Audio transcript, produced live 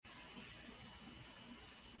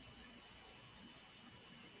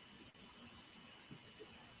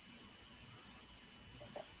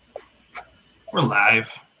We're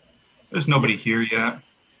live. There's nobody here yet.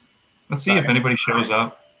 Let's see if anybody shows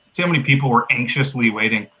up. See how many people were anxiously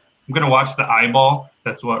waiting. I'm going to watch the eyeball.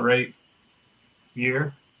 That's what, right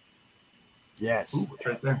here? Yes. Ooh, it's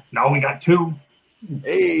right there. Now we got two.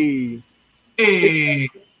 Hey. Hey.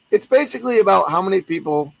 It's basically about how many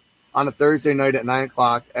people on a Thursday night at 9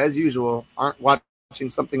 o'clock, as usual, aren't watching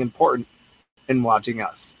something important and watching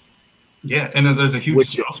us. Yeah, and then there's a huge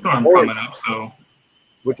snowstorm coming up, so.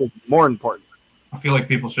 Which is more important. I feel like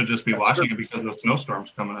people should just be watching it because the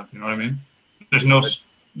snowstorm's coming up. You know what I mean? There's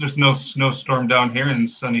no snowstorm down here in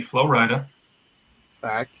sunny Florida.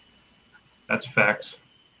 Fact. That's facts.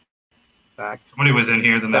 Fact. Somebody was in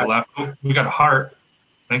here, then they left. Oh, we got a heart.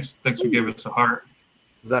 Thanks for giving us a heart.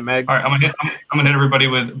 Is that Meg? All right, I'm gonna hit everybody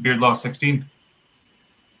with Beard Law 16.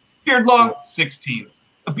 Beard Law 16.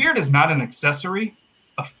 A beard is not an accessory.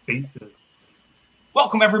 A face is.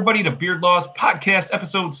 Welcome, everybody, to Beard Law's podcast,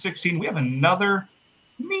 episode 16. We have another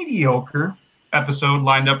mediocre episode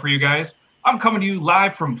lined up for you guys. I'm coming to you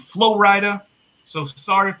live from Florida, so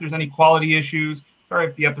sorry if there's any quality issues. Sorry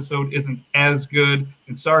if the episode isn't as good,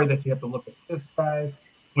 and sorry that you have to look at this guy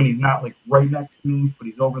when he's not, like, right next to me, but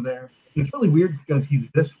he's over there. And it's really weird because he's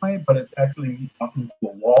this way, but it's actually me talking to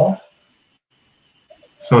a wall.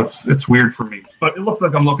 So it's weird for me, but it looks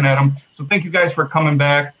like I'm looking at him. So thank you guys for coming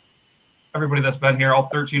back. Everybody that's been here, all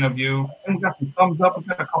 13 of you. And we got some thumbs up. We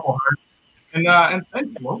got a couple hearts. And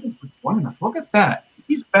thank you, Logan, for joining us. Look at that.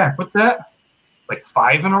 He's back. What's that? Like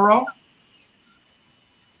 5 in a row?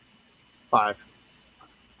 5.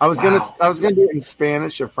 I was gonna do it in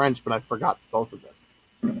Spanish or French, but I forgot both of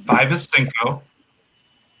them. 5 is cinco.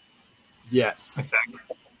 Yes. I think.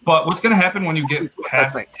 But what's gonna happen when you get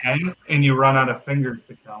past 10 and you run out of fingers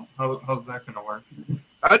to count? How's that gonna work?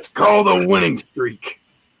 That's called a winning streak.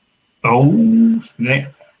 Oh,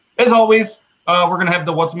 as always, we're going to have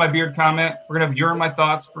the What's in My Beard comment. We're going to have You're in My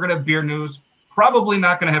Thoughts. We're going to have beer news. Probably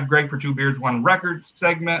not going to have Greg for Two Beards, One Record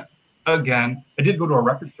segment again. I did go to a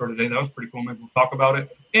record store today. That was pretty cool. Maybe we'll talk about it.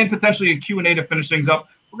 And potentially a Q&A to finish things up.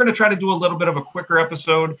 We're going to try to do a little bit of a quicker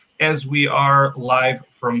episode as we are live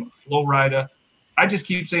from Florida. I just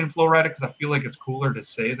keep saying Florida because I feel like it's cooler to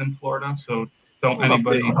say than Florida. So don't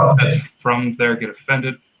anybody that's from there get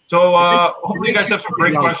offended. So hopefully you guys have some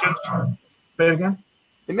great questions. Say it again.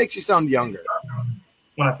 It makes you sound younger.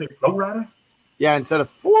 When I say Florida? Yeah, instead of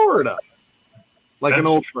Florida. Like an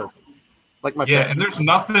old person. Like my parents. And there's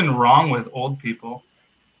nothing wrong with old people.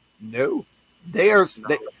 No.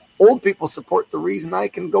 Old people support the reason I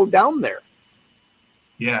can go down there.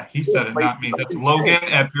 Yeah, he said it, not me. That's Logan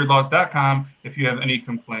at beardlaws.com if you have any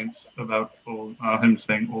complaints about him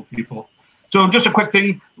saying old people. So just a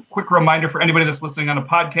quick reminder for anybody that's listening on a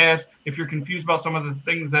podcast. If you're confused about some of the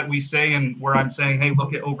things that we say and where I'm saying, hey,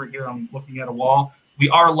 look at over here, I'm looking at a wall. We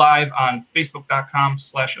are live on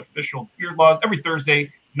Facebook.com/official Beard Laws every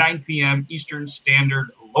Thursday, 9 p.m. Eastern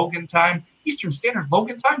Standard Logan time. Eastern Standard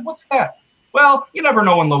Logan time? What's that? Well, you never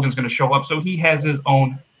know when Logan's going to show up, so he has his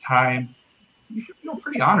own time. You should feel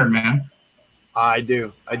pretty honored, man. I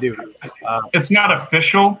do. It's not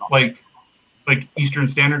official, like Eastern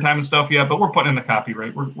Standard Time and stuff yet, but we're putting in the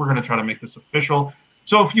copyright. We're going to try to make this official.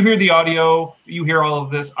 So if you hear the audio, you hear all of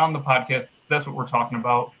this on the podcast, that's what we're talking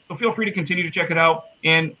about. So feel free to continue to check it out.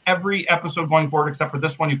 And every episode going forward, except for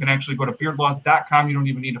this one, you can actually go to beardlaws.com. You don't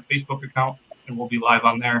even need a Facebook account, and we'll be live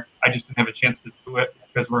on there. I just didn't have a chance to do it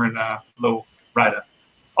because we're in Florida.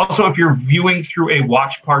 Also, if you're viewing through a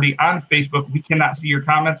watch party on Facebook, we cannot see your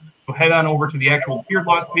comments. So head on over to the actual Beard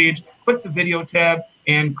Laws page, click the video tab,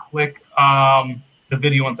 and click the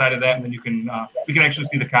video inside of that, and then we can actually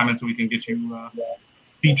see the comments, and we can get you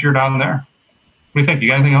featured on there. What do you think? You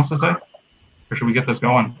got anything else to say, or should we get this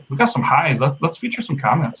going? We got some highs. Let's feature some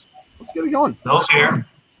comments. Let's get it going. Bill's here.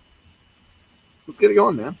 Let's get it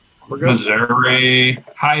going, man. We're good. Missouri.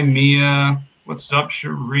 Hi, Mia. What's up,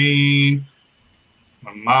 Shireen?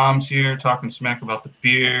 My mom's here talking smack about the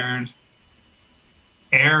beard.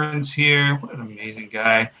 Aaron's here. What an amazing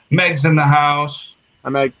guy. Meg's in the house. Hi,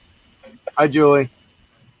 Meg. Hi, Julie.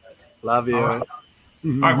 Love you. All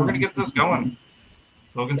right, we're going to get this going.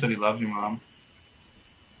 Logan said he loves you, Mom.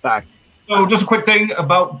 Fact. So just a quick thing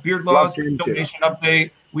about Beard Laws donation update.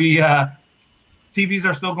 TVs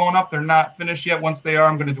are still going up. They're not finished yet. Once they are,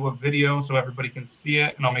 I'm going to do a video so everybody can see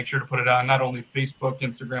it, and I'll make sure to put it on not only Facebook,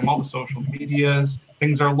 Instagram, all the social medias.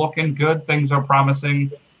 Things are looking good. Things are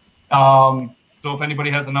promising. So if anybody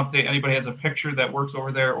has an update, anybody has a picture that works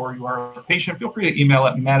over there, or you are a patient, feel free to email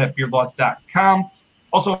at matt@beardlaws.com.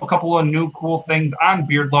 Also, a couple of new cool things on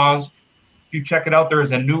Beard Laws. If you check it out, there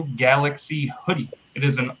is a new Galaxy hoodie. It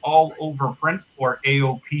is an all-over print, or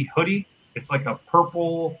AOP hoodie. It's like a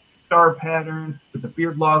purple star pattern with the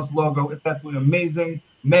Beard Laws logo. It's absolutely amazing.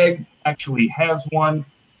 Meg actually has one,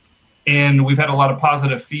 and we've had a lot of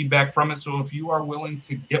positive feedback from it. So if you are willing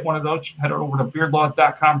to get one of those, head over to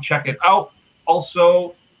beardlaws.com, check it out.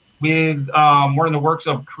 Also, we're in the works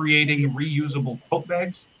of creating reusable tote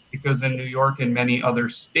bags, because in New York and many other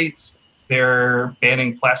states, they're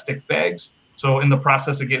banning plastic bags. So in the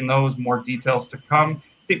process of getting those, more details to come.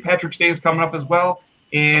 St. Patrick's Day is coming up as well,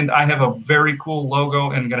 and I have a very cool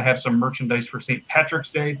logo and going to have some merchandise for St. Patrick's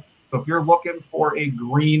Day. So if you're looking for a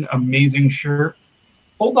green, amazing shirt,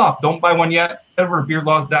 hold off. Don't buy one yet. Head over to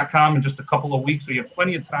beardlaws.com in just a couple of weeks, so you have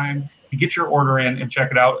plenty of time to get your order in and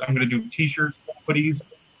check it out. I'm going to do T-shirts, hoodies,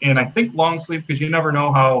 and I think long sleeve, because you never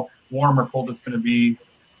know how warm or cold it's going to be,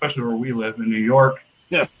 especially where we live in New York.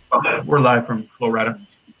 Yeah. We're live from Florida.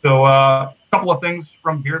 So a couple of things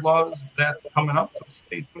from Beard Laws that's coming up, so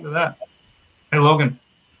stay tuned to that. Hey, Logan.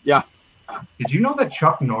 Yeah. Did you know that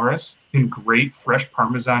Chuck Norris can grate fresh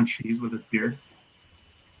Parmesan cheese with his beard?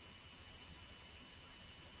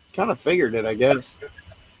 Kind of figured it, I guess.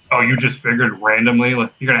 Oh, you just figured randomly?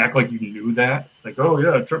 Like, you're going to act like you knew that? Like, oh,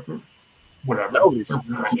 yeah, Chuck, whatever. No,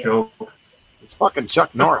 Joke. It's fucking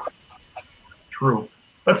Chuck Norris. True.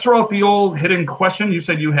 Let's throw out the old hidden question. You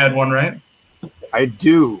said you had one, right? I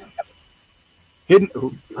do. Hidden.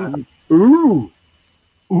 Ooh.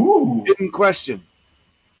 Hidden question.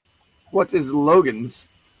 What is Logan's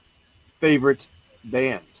favorite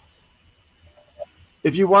band?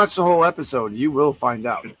 If you watch the whole episode, you will find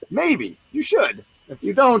out. Maybe. You should. If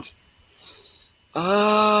you don't,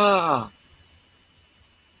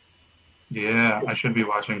 yeah, I should be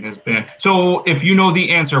watching his band. So if you know the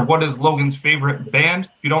answer, what is Logan's favorite band?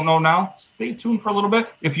 If you don't know now, stay tuned for a little bit.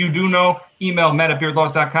 If you do know, email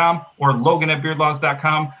matt@beardlaws.com or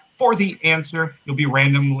logan@beardlaws.com for the answer. You'll be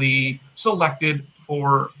randomly selected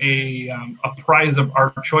for a prize of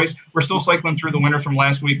our choice. We're still cycling through the winners from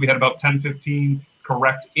last week. We had about 10, 15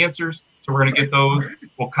 correct answers. So we're going to get those.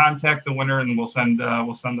 We'll contact the winner, and we'll send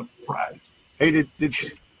the prize. Hey, did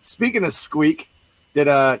speaking of Squeak,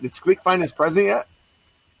 did Squeak find his present yet?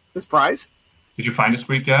 His prize? Did you find a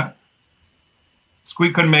Squeak yet?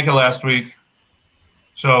 Squeak couldn't make it last week.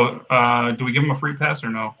 So do we give him a free pass or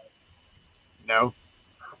no? No.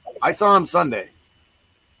 I saw him Sunday.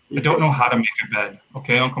 I don't know how to make a bed.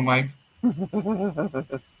 Okay, Uncle Mike?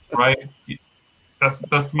 Right?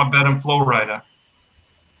 That's my bed in Florida.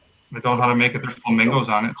 I don't know how to make it. There's flamingos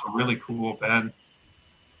on it. It's a really cool bed.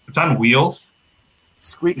 It's on wheels.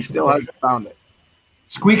 Squeak still hasn't found it.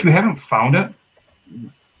 Squeak, you haven't found it?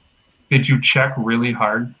 Did you check really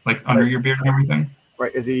hard, like under your beard and everything?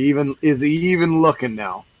 Right. Is he even looking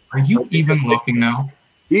now? Are you even looking now?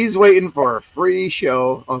 He's waiting for a free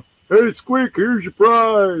show. Hey, Squeak, here's your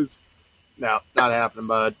prize. No, not happening,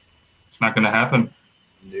 bud. It's not going to happen.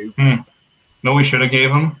 Nope. No, we should have gave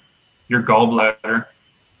him your gallbladder.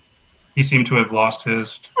 He seemed to have lost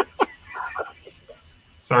his.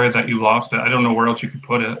 Sorry that you lost it. I don't know where else you could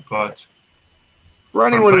put it, but for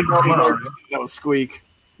anyone who doesn't know Squeak,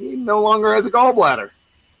 he no longer has a gallbladder.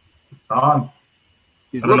 I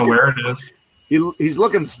don't know where it is. He's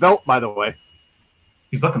looking svelte, by the way.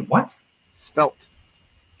 He's looking what? Svelte.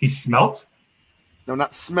 He smelt? No,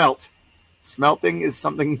 not smelt. Smelting is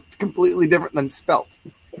something completely different than spelt.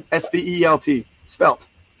 SVELT. Spelt.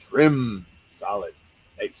 Trim. Solid.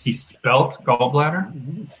 Nice. He spelt gallbladder?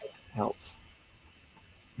 Spelt.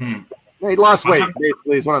 Yeah, he lost weight,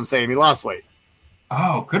 basically, is what I'm saying. He lost weight.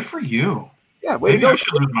 Oh, good for you. Yeah, way Maybe to go. I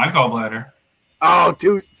should lose my gallbladder. Oh,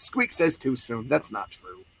 Squeak says too soon. That's not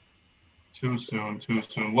true. Too soon.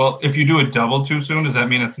 Well, if you do a double too soon, does that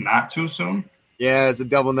mean it's not too soon? Yeah, it's a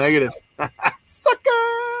double negative.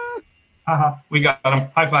 Sucker! Haha, we got him.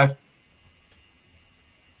 High five.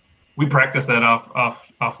 We practiced that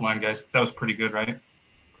offline, guys. That was pretty good, right?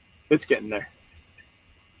 It's getting there.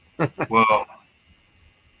 Whoa.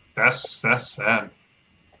 That's sad.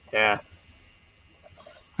 Yeah.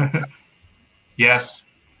 Yes.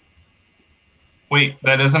 Wait,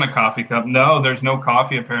 that isn't a coffee cup. No, there's no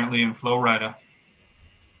coffee apparently in Florida.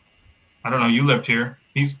 I don't know. You lived here.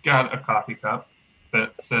 He's got a coffee cup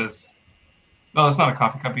that says, no, that's not a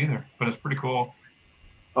coffee cup either, but it's pretty cool.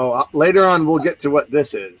 Oh, later on we'll get to what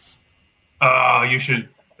this is. Oh, you should.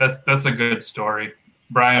 That's a good story.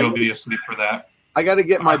 Brian will be asleep for that. I got to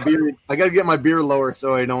get my beer. I got to get my beer lower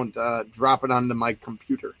so I don't drop it onto my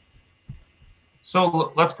computer.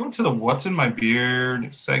 So let's go to the What's in My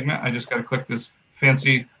Beard segment. I just got to click this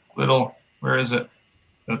fancy little, where is it?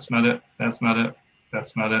 That's not it. That's not it.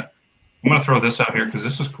 That's not it. I'm going to throw this out here because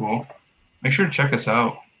this is cool. Make sure to check us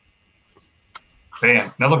out.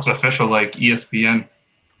 Bam. That looks official like ESPN.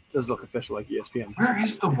 does look official like ESPN. Where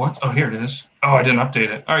is the what? Oh, here it is. Oh, I didn't update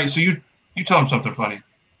it. All right, so you tell him something funny.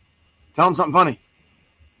 Tell him something funny.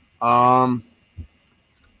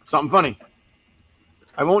 Something funny.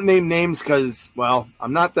 I won't name names because, well,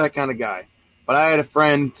 I'm not that kind of guy. But I had a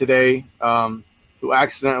friend today who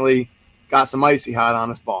accidentally got some icy hot on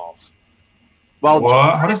his balls. What?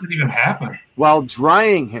 How does it even happen? While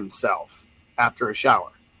drying himself after a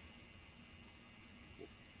shower.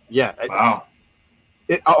 Yeah. Wow.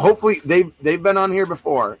 Hopefully they've been on here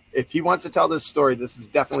before. If he wants to tell this story, this is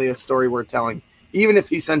definitely a story worth telling. Even if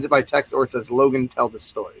he sends it by text or says, Logan, tell the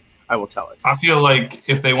story, I will tell it. I feel like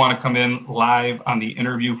if they want to come in live on the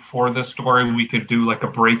interview for this story, we could do like a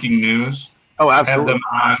breaking news. Oh, absolutely. Have them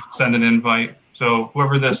on, send an invite. So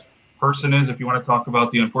whoever this person is, if you want to talk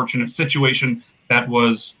about the unfortunate situation that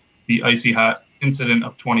was the icy hot incident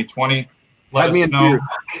of 2020, let us know.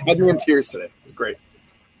 Had me in tears today. It was great.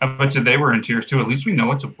 I bet you they were in tears too. At least we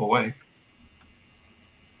know it's a boy.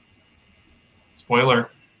 Spoiler.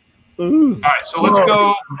 Ooh. All right, so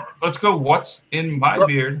let's go. What's in my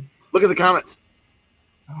beard? Look at the comments.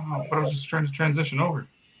 Oh, but I was just trying to transition over.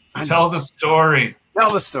 Tell the story.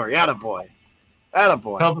 Tell the story. Attaboy.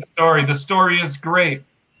 Tell the story. The story is great.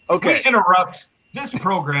 Okay. We interrupt this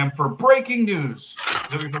program for breaking news.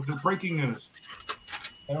 Breaking news.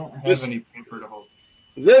 I don't have any paper to hold.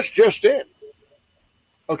 This just in.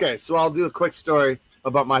 Okay, so I'll do a quick story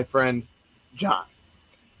about my friend John.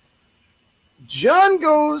 John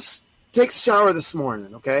takes a shower this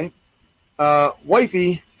morning, okay?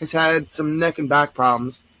 Wifey has had some neck and back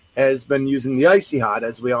problems, has been using the icy hot,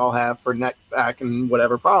 as we all have for neck, back, and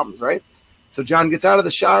whatever problems, right? So John gets out of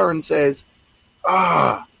the shower and says,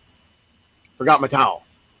 forgot my towel.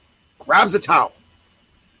 Grabs a towel.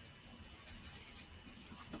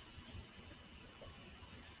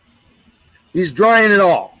 He's drying it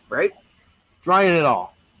all, right? Drying it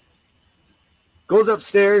all. Goes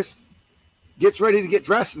upstairs, gets ready to get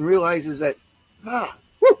dressed, and realizes that,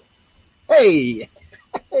 hey,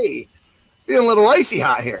 feeling a little icy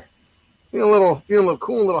hot here. Feeling a little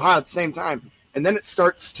cool, a little hot at the same time. And then it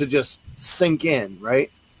starts to just sink in,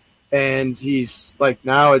 right? And he's like,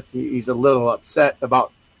 now he's a little upset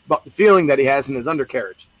about the feeling that he has in his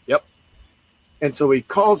undercarriage. Yep. And so he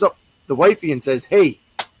calls up the wifey and says, hey,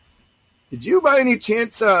 did you by any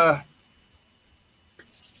chance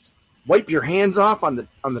wipe your hands off on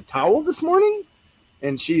the towel this morning?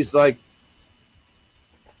 And she's like,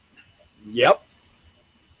 yep.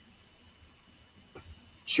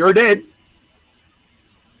 Sure did.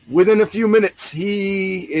 Within a few minutes,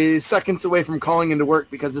 he is seconds away from calling into work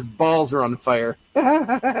because his balls are on fire.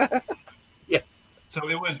 Yeah. So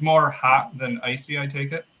it was more hot than icy, I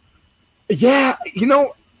take it? Yeah,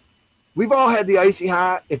 we've all had the icy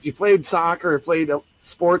hot. If you played soccer or played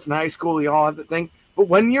sports in high school, you all have the thing. But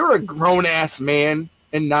when you're a grown-ass man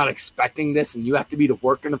and not expecting this and you have to be to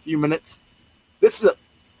work in a few minutes, this is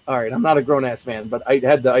all right, I'm not a grown-ass man, but I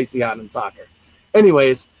had the icy hot in soccer.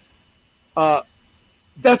 Anyways,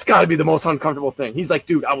 that's got to be the most uncomfortable thing. He's like,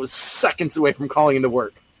 dude, I was seconds away from calling into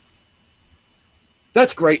work.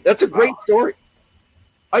 That's great. That's a great story.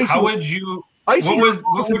 What would you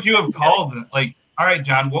have called? Like, all right,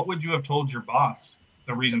 John, what would you have told your boss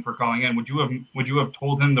the reason for calling in? Would you have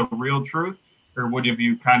told him the real truth, or would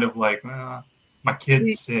you kind of like, my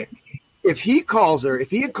kid's sick? If he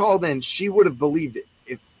had called in, she would have believed it.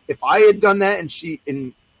 If I had done that and she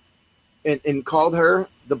and called her,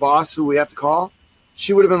 the boss who we have to call,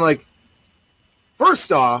 she would have been like,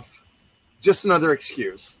 first off, just another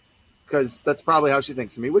excuse, because that's probably how she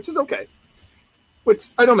thinks of me, which is okay. Which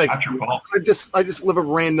I don't make excuses. I just live a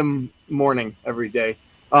random morning every day.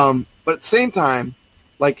 But at the same time,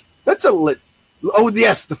 like, that's a lit. Oh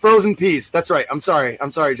yes, the frozen peas. That's right. I'm sorry,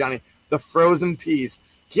 Johnny. The frozen peas.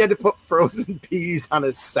 He had to put frozen peas on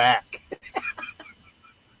his sack.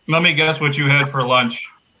 Let me guess what you had for lunch.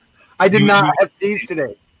 I did not have peas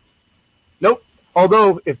today. Nope.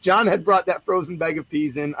 Although, if John had brought that frozen bag of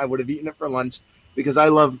peas in, I would have eaten it for lunch because I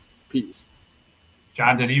love peas.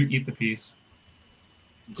 John, did you eat the peas?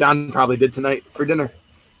 John probably did tonight for dinner.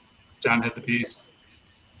 John had the peas.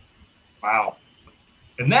 Wow.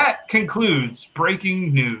 And that concludes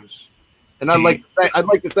breaking news. And I'd like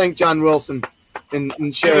to thank John Wilson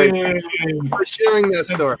in sharing that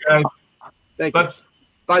story. Thank you.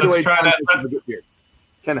 By the way, Ken have a good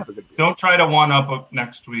beard. Don't try to one up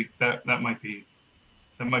next week. That might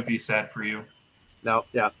be sad for you. No,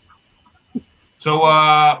 yeah. So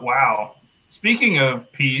wow. Speaking of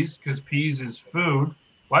peas, because peas is food,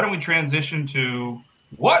 why don't we transition to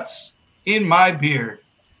what's in my beard?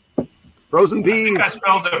 Frozen peas.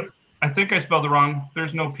 I think I spelled it wrong.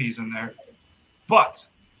 There's no peas in there. But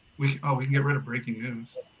We can get rid of breaking news.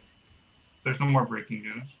 There's no more breaking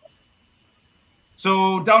news.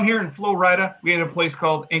 So down here in Florida, we had a place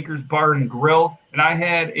called Anchor's Bar and Grill, and I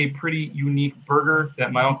had a pretty unique burger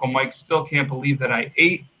that my Uncle Mike still can't believe that I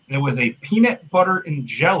ate, and it was a peanut butter and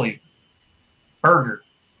jelly burger.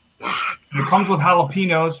 And it comes with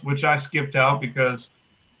jalapenos, which I skipped out because,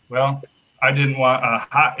 well, I didn't want a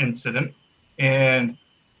hot incident, and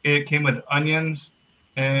it came with onions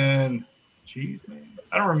and cheese, maybe?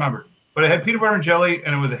 I don't remember. But it had peanut butter and jelly,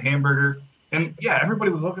 and it was a hamburger. And, yeah,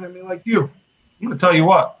 everybody was looking at me like, you. I'm going to tell you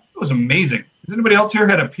what. It was amazing. Has anybody else here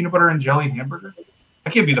had a peanut butter and jelly hamburger? I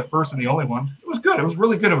can't be the first and the only one. It was good. It was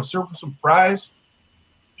really good. It was served with some fries.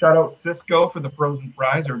 Shout out Cisco for the frozen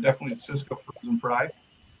fries. They were definitely a Cisco frozen fry.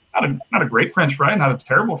 Not a great French fry, not a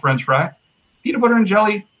terrible French fry. Peanut butter and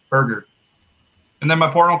jelly burger. And then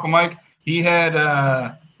my poor Uncle Mike, he had,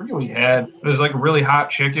 I forget what he had. It was like a really hot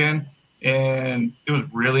chicken, and it was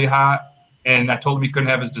really hot. And I told him he couldn't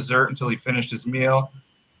have his dessert until he finished his meal.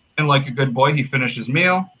 And like a good boy, he finished his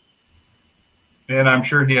meal. And I'm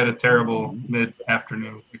sure he had a terrible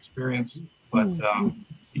mid-afternoon experience. But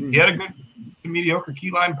he had a good mediocre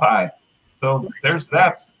key lime pie. So there's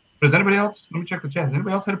that. Does anybody else? Let me check the chat. Has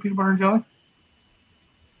anybody else had a peanut butter and jelly?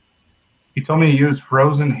 He told me he used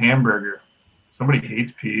frozen hamburger. Somebody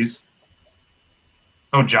hates peas.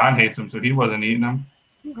 Oh, John hates them, so he wasn't eating them.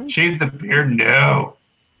 Shave the beard? No.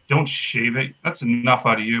 Don't shave it. That's enough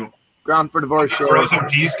out of you. Ground for divorce. Frozen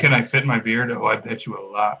peas, can I fit in my beard? Oh, I bet you a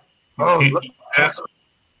lot. Oh,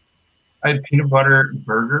 I had peanut butter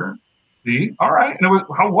burger. See? All right. And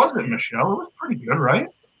how was it, Michelle? It was pretty good, right?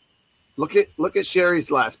 Look at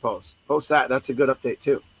Sherry's last post. Post that. That's a good update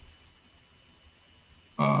too.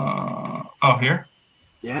 Here?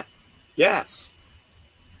 Yeah. Yes.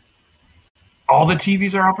 All the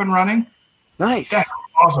TVs are up and running? Nice. Yeah,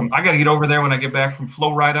 awesome. I got to get over there when I get back from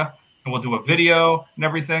Florida, and we'll do a video and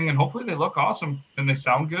everything, and hopefully they look awesome and they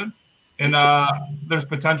sound good. And there's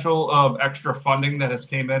potential of extra funding that has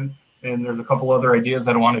came in, and there's a couple other ideas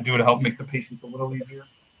that I want to do to help make the patients a little easier.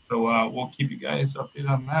 So we'll keep you guys updated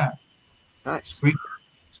on that. Nice.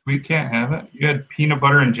 Sweet can't have it. You had peanut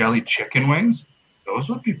butter and jelly chicken wings. Those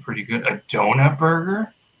would be pretty good. A donut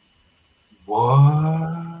burger?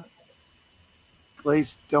 What?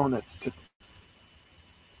 Glazed donuts.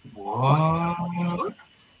 What?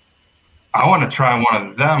 I want to try one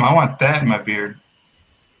of them. I want that in my beard.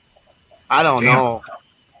 I don't know.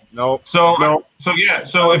 Nope. So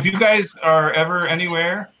if you guys are ever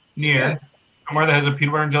anywhere near somewhere that has a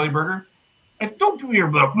peanut butter and jelly burger, and don't do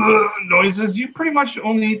your noises. You pretty much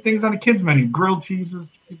only eat things on a kid's menu: grilled cheeses,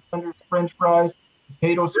 chicken tenders, French fries,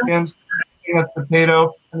 potato skins,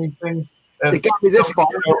 potato, anything. They got me this far.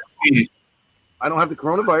 I don't have the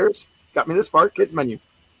coronavirus. Got me this far. Kids menu.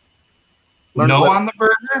 No on the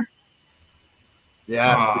burger?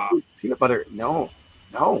 Yeah. Peanut butter. No.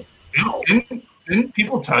 Didn't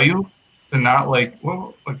people tell you to not like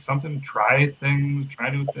something, try new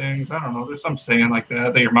things? I don't know. There's some saying like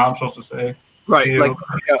that your mom's supposed to say. Right. Like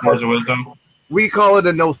words of wisdom. We call it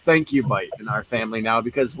a no thank you bite in our family now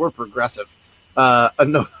because we're progressive. A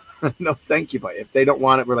no thank you bite. If they don't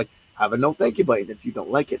want it, we're like, have a no thank you bite. If you don't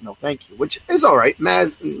like it, no thank you, which is all right.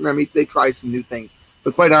 Maz and Remy, they try some new things.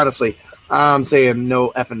 But quite honestly, I'm saying no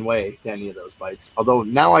effing way to any of those bites. Although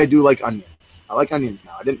now I do like onions. I like onions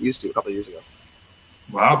now. I didn't used to a couple of years ago.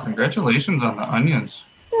 Wow, congratulations on the onions.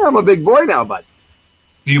 Yeah, I'm a big boy now, bud.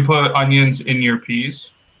 Do you put onions in your peas?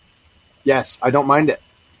 Yes, I don't mind it.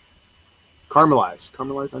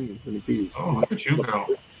 Caramelized onions in the peas. Oh, look at you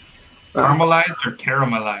go. Caramelized or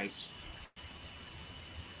caramelized?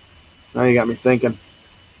 Now you got me thinking.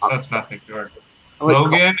 That's nothing, George.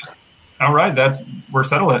 Logan, all right, we're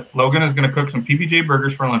settled. Logan is going to cook some PBJ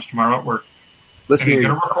burgers for lunch tomorrow at work. Listen, and he's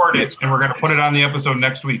going to record it, and we're going to put it on the episode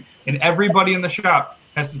next week. And everybody in the shop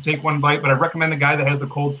has to take one bite, but I recommend the guy that has the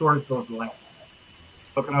cold sores goes last.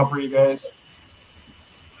 Looking out for you guys.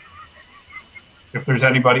 If there's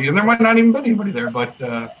anybody, and there might not even be anybody there, but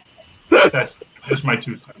that's just my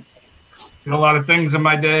 2 cents. Seen a lot of things in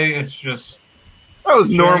my day. It's just that was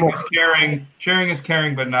normal. Sharing is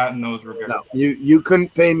caring, but not in those regards. No, you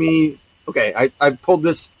couldn't pay me. Okay, I pulled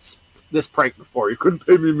this prank before. You couldn't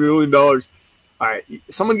pay me $1 million. All right,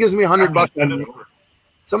 someone gives me $100.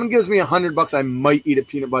 Someone gives me $100. I might eat a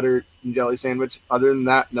peanut butter and jelly sandwich. Other than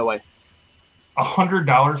that, no way.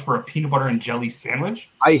 $100 for a peanut butter and jelly sandwich?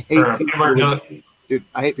 I hate peanut butter jelly. Dude,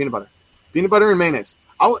 I hate peanut butter. Peanut butter and mayonnaise.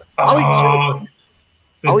 I'll eat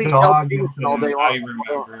jelly all day long. I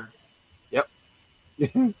remember. Yep.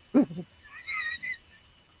 He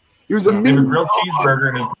was a grilled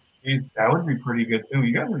cheeseburger and that would be pretty good too.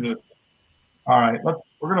 You guys are just all right.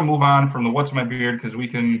 we're gonna move on from the what's my beard because we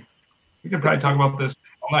can probably talk about this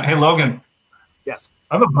all night. Hey, Logan. Yes.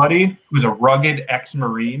 I have a buddy who's a rugged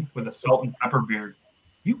ex-Marine with a salt and pepper beard.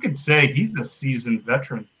 You could say he's a seasoned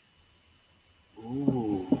veteran.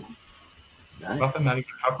 Ooh. Nice. Nothing, not even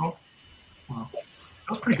a chuckle. Wow.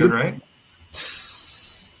 That's pretty good, right?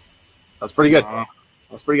 That's pretty good.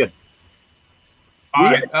 That's pretty good. All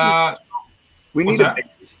right. We need a band.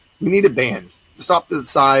 We need a band. Just off to the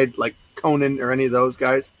side, like Conan or any of those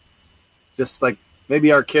guys. Just like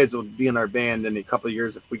maybe our kids will be in our band in a couple of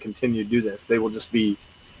years if we continue to do this. They will just be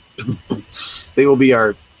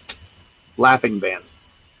our laughing band.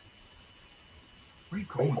 Where are you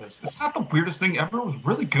going with this? It's not the weirdest thing ever. It was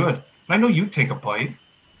really good. And I know you take a bite.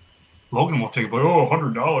 Logan will take a bite. Oh,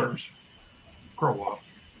 $100. Grow up.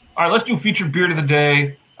 All right, let's do featured beard of the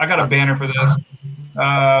day. I got a banner for this.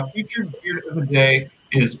 Featured beard of the day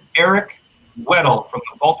is Eric Weddle from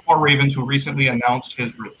the Baltimore Ravens, who recently announced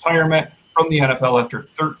his retirement from the NFL after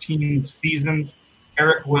 13 seasons.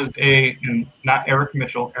 Eric was not Eric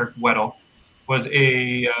Mitchell, Eric Weddle, was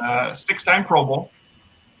a 6-time Pro Bowl.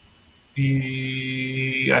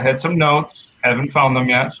 I had some notes, haven't found them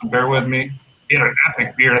yet, so bear with me. He had an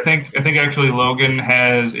epic beard. I think actually Logan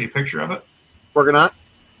has a picture of it. Working on it.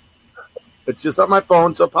 It's just on my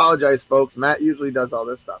phone, so apologize, folks. Matt usually does all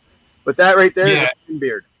this stuff. But that right there is a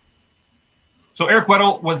beard. So Eric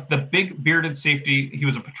Weddle was the big bearded safety. He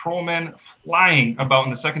was a patrolman flying about in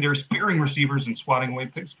the secondary, spearing receivers and swatting away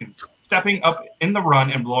pigskins, stepping up in the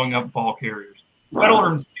run and blowing up ball carriers. Weddle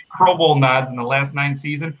earned Pro Bowl nods in the last 9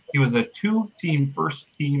 seasons. He was a 2-team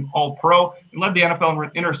first-team All-Pro and led the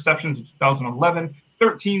NFL in interceptions in 2011.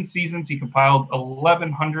 13 seasons, he compiled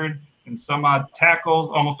 1,100 and some odd tackles,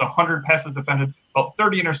 almost 100 passes defended, about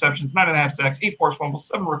 30 interceptions, 9.5 sacks, 8 forced fumbles,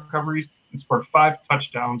 7 recoveries, and scored 5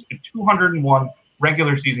 touchdowns in 201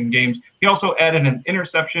 regular season games. He also added an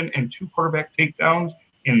interception and 2 quarterback takedowns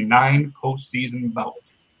in 9 postseason bouts.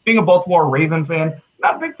 Being a Baltimore Raven fan,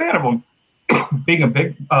 not a big fan of him. Being a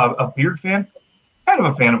Beard fan, kind of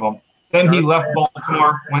a fan of him. Then he left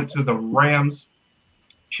Baltimore, went to the Rams,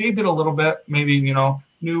 shaved it a little bit, maybe,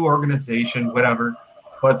 new organization, whatever.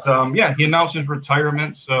 But, he announced his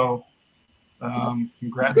retirement, so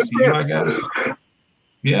congrats to you, I guess.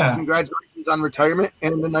 Yeah. Congratulations on retirement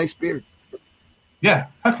and a nice beard. Yeah,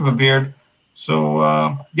 heck of a beard.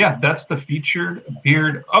 So, that's the featured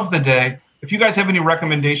beard of the day. If you guys have any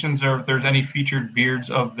recommendations or if there's any featured beards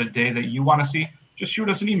of the day that you want to see, just shoot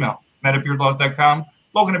us an email, matt@beardlaws.com,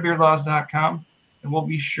 logan@beardlaws.com, and we'll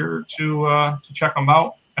be sure to check them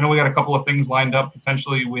out. I know we got a couple of things lined up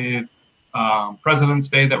potentially with President's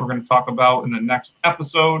Day that we're going to talk about in the next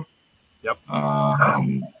episode. Yep.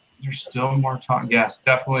 There's still more talk. Yes,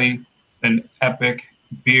 definitely an epic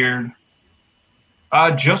beard.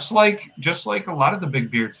 Just like a lot of the big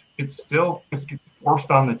beards, it's gets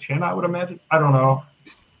forced on the chin, I would imagine. I don't know.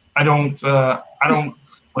 I don't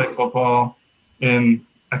play football, and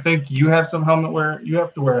I think you have some helmet wear. You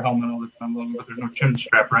have to wear a helmet all the time, Logan, but there's no chin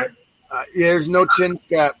strap, right? There's no chin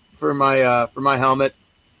strap for my helmet.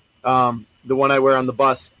 The one I wear on the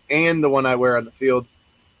bus and the one I wear on the field.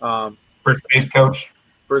 First base coach.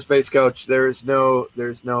 There's no.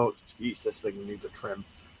 Geez, this thing needs a trim.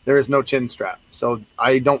 There is no chin strap, so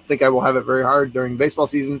I don't think I will have it very hard during baseball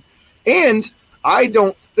season, and I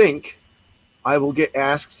don't think I will get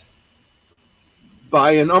asked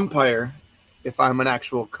by an umpire if I'm an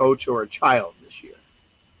actual coach or a child this year.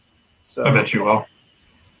 So I bet you will.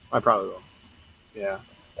 I probably will. Yeah.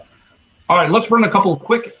 All right, let's run a couple of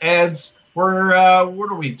quick ads. We're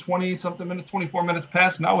what are we? 20-something minutes, 24 minutes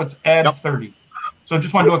past. Now it's ad 30. So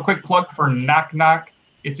just want to do a quick plug for Knock Knock.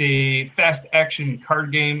 It's a fast action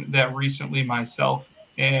card game that recently myself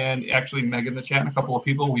and actually Meg in the chat and a couple of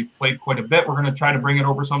people, we've played quite a bit. We're going to try to bring it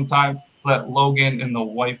over sometime, let Logan and the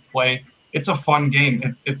wife play. It's a fun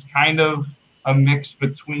game. It's kind of a mix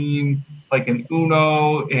between like an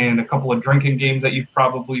Uno and a couple of drinking games that you've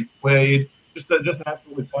probably played. Just an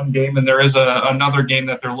absolutely fun game. And there is another game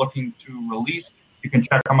that they're looking to release. You can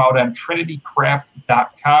check them out at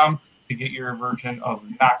trinitycraft.com to get your version of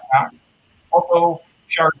Knock Knock. Also,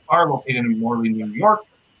 Shard Bar, located in Morley, New York.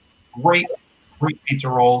 Great pizza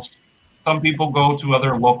rolls. Some people go to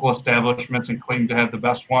other local establishments and claim to have the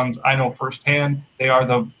best ones. I know firsthand they are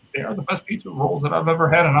the best pizza rolls that I've ever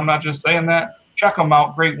had, and I'm not just saying that. Check them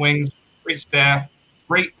out. Great wings, great staff,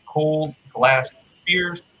 great cold glass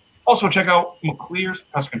beers. Also, check out McClear's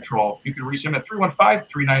Pest Control. You can reach them at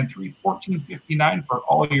 315-393-1459 for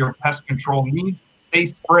all your pest control needs. They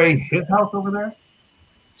spray his house over there,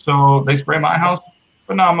 so they spray my house.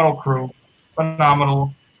 Phenomenal crew,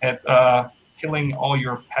 phenomenal at killing all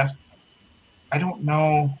your pests. I don't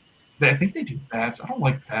know. I think they do bats. I don't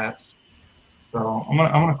like bats. So I'm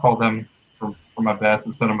gonna call them for my bats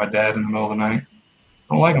instead of my dad in the middle of the night.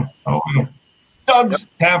 I don't like them. Doug's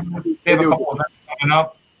Tavern. They have a couple of events coming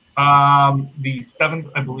up. The 7th,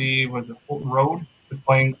 I believe, was at Fulton Road. Is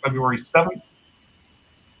playing February 7th.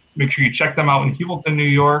 Make sure you check them out in Hewlton, New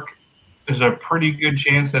York. There's a pretty good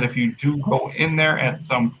chance that if you do go in there at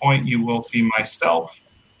some point, you will see myself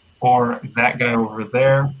or that guy over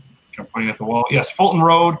there. I'm pointing at the wall. Yes, Fulton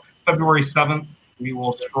Road, February 7th. We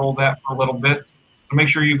will scroll that for a little bit. So make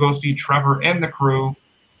sure you go see Trevor and the crew.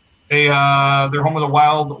 They're home of the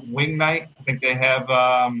Wild Wing Night. I think they have,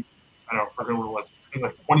 I forget what it was, I think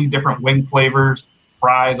like 20 different wing flavors,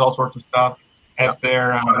 fries, all sorts of stuff. At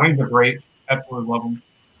their wings are great. Absolutely love them.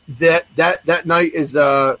 That night is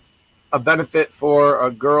a benefit for a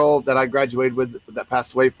girl that I graduated with that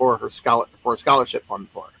passed away for a scholarship fund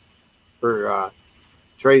for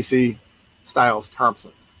Tracy Stiles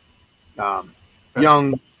Thompson.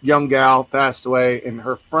 Young gal passed away, and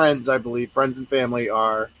her friends, I believe, friends and family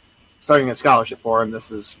are starting a scholarship for her, and this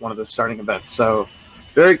is one of the starting events. So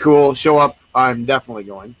very cool. Show up. I'm definitely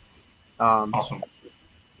going. Awesome.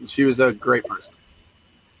 She was a great person.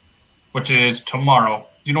 Which is tomorrow.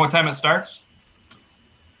 Do you know what time it starts?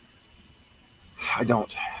 I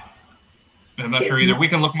don't. I'm not sure either. We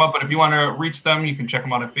can look them up, but if you want to reach them, you can check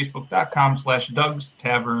them out at facebook.com/Doug's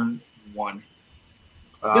Tavern 1.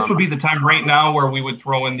 This would be the time right now where we would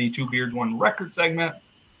throw in the Two Beards, One Record segment.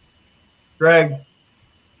 Greg.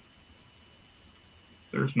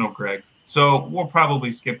 There's no Greg. So we'll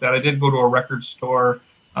probably skip that. I did go to a record store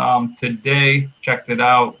today, checked it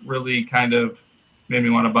out, really kind of made me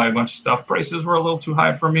want to buy a bunch of stuff. Prices were a little too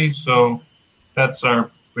high for me, so that's our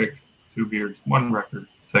quick Two Beards, One Record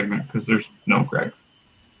segment because there's no Greg.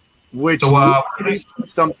 Which is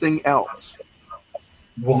something else.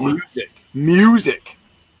 What? Music.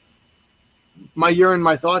 My Urine,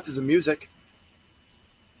 My Thoughts is a music.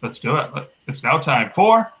 Let's do it. It's now time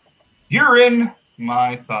for Urine,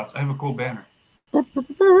 My Thoughts. I have a cool banner.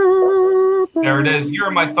 There it is.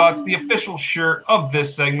 Urine, My Thoughts, the official shirt of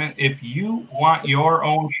this segment. If you want your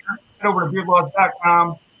own shirt, head over to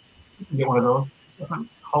beardlaws.com. You can get one of those. Different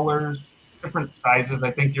colors, different sizes.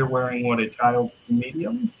 I think you're wearing a child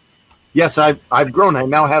medium. Yes, I've grown. I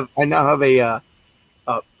now have a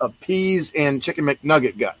peas and chicken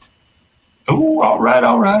McNugget gut. Oh, all right.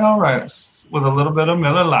 With a little bit of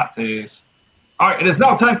Miller lattes. All right, it is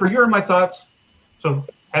now time for Urine, My Thoughts. So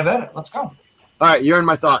have at it. Let's go. All right, Urine,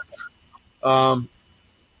 My Thoughts.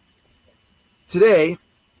 Today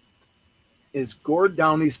is Gord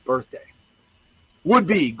Downie's birthday. Would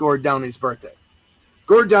be Gord Downie's birthday.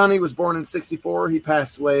 Gord Downie was born in 1964. He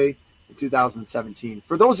passed away in 2017.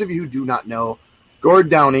 For those of you who do not know, Gord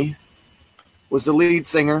Downie was the lead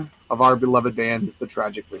singer of our beloved band, The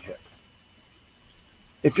Tragically Hip.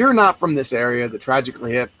 If you're not from this area, The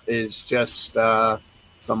Tragically Hip is just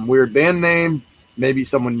some weird band name, maybe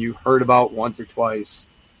someone you heard about once or twice.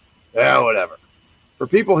 Yeah, whatever. For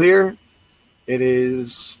people here, they're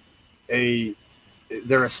a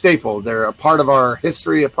staple. They're a part of our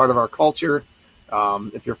history, a part of our culture.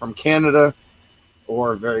 If you're from Canada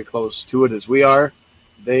or very close to it as we are,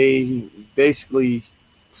 they basically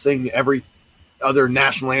sing every other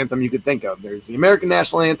national anthem you could think of. There's the American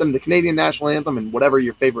national anthem, the Canadian national anthem, and whatever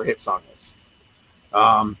your favorite hip song is.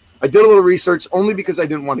 I did a little research only because I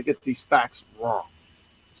didn't want to get these facts wrong.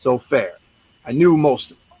 So fair. I knew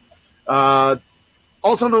most of them.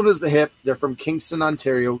 Also known as the Hip, they're from Kingston,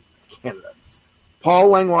 Ontario, Canada. Paul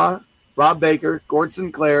Langlois, Rob Baker, Gord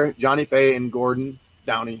Sinclair, Johnny Fay, and Gordon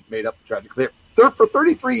Downie made up the Tragically Hip. For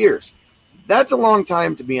 33 years. That's a long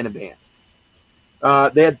time to be in a band.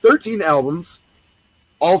 They had 13 albums,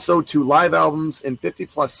 also 2 live albums, and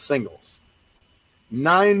 50-plus singles.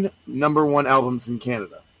 9 number 1 albums in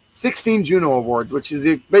Canada. 16 Juno Awards, which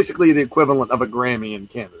is basically the equivalent of a Grammy in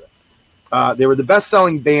Canada. They were the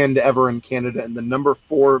best-selling band ever in Canada and the number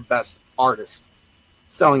 4 best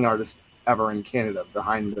selling artist ever in Canada,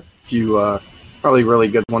 behind a few probably really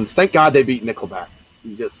good ones. Thank God they beat Nickelback.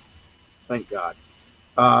 Thank God.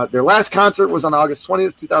 Their last concert was on August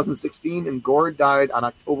 20th, 2016, and Gord died on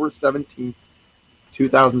October 17th,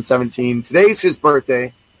 2017. Today's his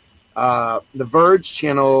birthday. The Verge,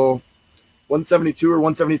 channel 172 or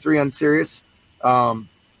 173 on Sirius,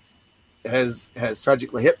 has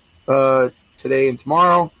Tragically Hip today and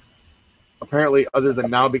tomorrow. Apparently, other than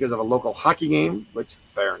now, because of a local hockey game, which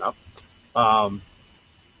fair enough.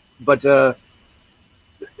 But the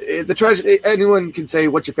anyone can say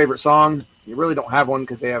what's your favorite song. You really don't have one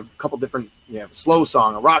because they have a couple different. You have a slow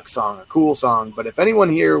song, a rock song, a cool song. But if anyone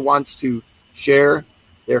here wants to share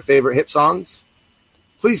their favorite hip songs,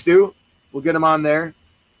 please do. We'll get them on there.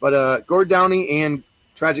 But Gord Downey and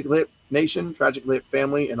Tragic Lip Nation, Tragic Lip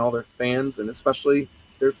family, and all their fans, and especially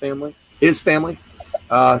their family, his family,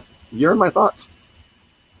 you're in my thoughts.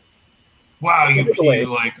 Wow, you pee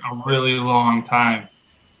like a really long time.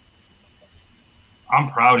 I'm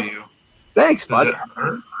proud of you. Thanks, bud. Does it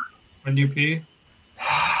hurt when you pee?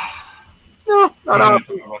 No,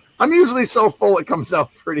 I'm usually so full it comes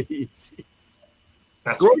out pretty easy.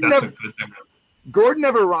 That's a good thing. Gord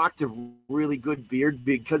never rocked a really good beard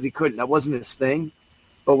because he couldn't. That wasn't his thing.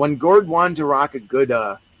 But when Gord wanted to rock a good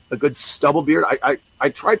stubble beard, I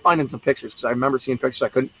tried finding some pictures because I remember seeing pictures I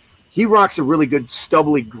couldn't. He rocks a really good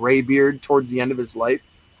stubbly gray beard towards the end of his life.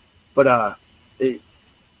 But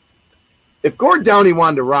if Gord Downey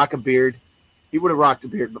wanted to rock a beard, he would have rocked a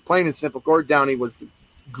beard. But plain and simple, Gord Downey was the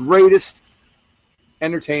greatest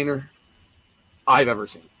entertainer I've ever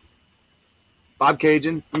seen. Bob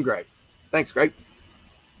Cajun and Greg. Thanks, Greg.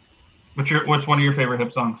 What's one of your favorite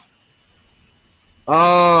hip songs?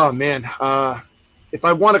 Oh, man. If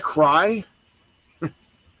I want to cry,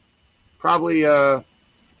 probably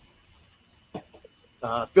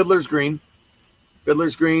Fiddler's Green.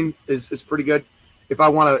 Fiddler's Green is pretty good. If I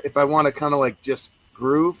want to kind of like just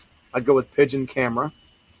groove, I'd go with Pigeon Camera.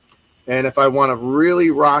 And if I want to really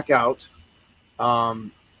rock out,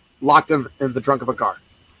 Locked in the Trunk of a Car.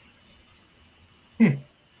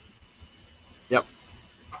 Yep.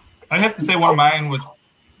 I'd have to say one of mine was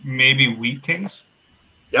maybe Wheat Kings.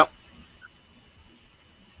 Yep.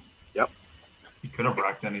 He could have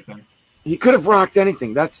rocked anything. He could have rocked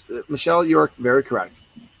anything. That's Michelle. You're very correct.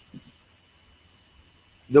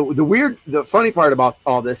 The funny part about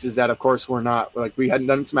all this is that, of course, we're not we hadn't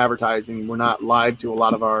done some advertising. We're not live to a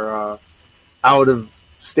lot of our out of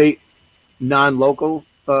state, non-local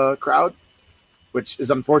crowd, which is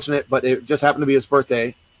unfortunate. But it just happened to be his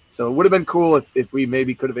birthday. So it would have been cool if we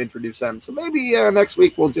maybe could have introduced them. So maybe next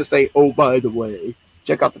week we'll just say, oh, by the way,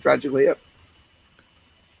 check out the Tragically Hip.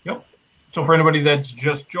 Yep. So for anybody that's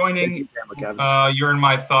just joining, You're in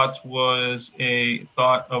My Thoughts was a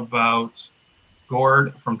thought about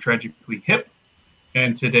Gord from Tragically Hip.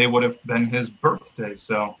 And today would have been his birthday.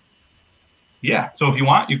 So, yeah. So if you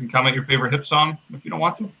want, you can comment your favorite hip song. If you don't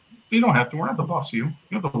want to, you don't have to. We're not the boss of you. You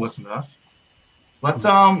don't have to listen to us.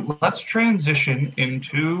 Let's transition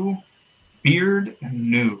into beard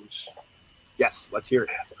news. Yes, let's hear it.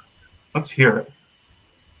 Let's hear it.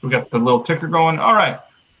 We got the little ticker going. All right.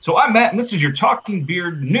 So I'm Matt, and this is your Talking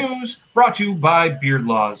Beard News, brought to you by Beard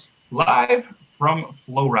Laws, live from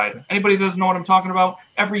Flowride. Anybody that doesn't know what I'm talking about,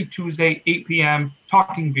 every Tuesday, 8 p.m.,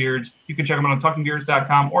 Talking Beards. You can check them out on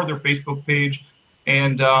talkingbeards.com or their Facebook page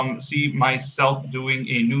and see myself doing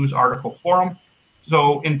a news article for them.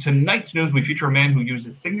 So in tonight's news, we feature a man who used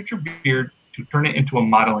his signature beard to turn it into a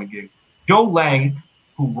modeling gig. Joe Lang,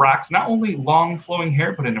 who rocks not only long flowing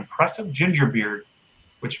hair, but an impressive ginger beard,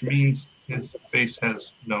 which means his face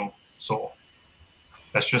has no soul.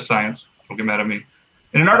 That's just science. Don't get mad at me.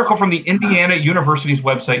 In an article from the Indiana University's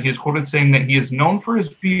website, he is quoted saying that he is known for his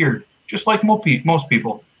beard, just like most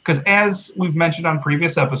people. Because as we've mentioned on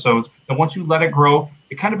previous episodes, that once you let it grow,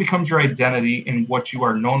 it kind of becomes your identity in what you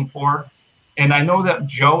are known for. And I know that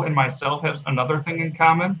Joe and myself have another thing in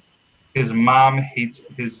common. His mom hates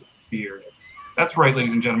his beard. That's right,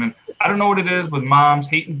 ladies and gentlemen. I don't know what it is with moms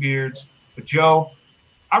hating beards, but Joe,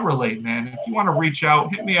 I relate, man. If you want to reach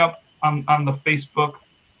out, hit me up on the Facebook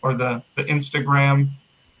or the Instagram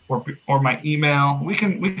or my email. We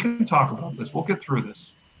can talk about this. We'll get through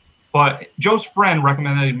this. But Joe's friend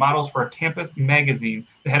recommended models for a campus magazine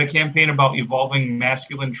that had a campaign about evolving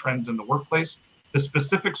masculine trends in the workplace. The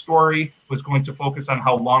specific story was going to focus on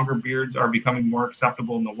how longer beards are becoming more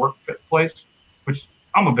acceptable in the workplace, which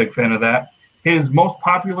I'm a big fan of that. His most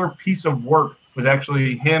popular piece of work was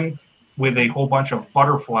actually him with a whole bunch of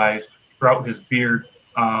butterflies throughout his beard.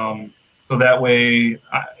 So that way,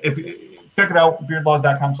 if check it out,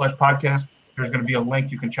 beardlaws.com/podcast. There's going to be a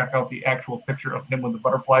link. You can check out the actual picture of him with the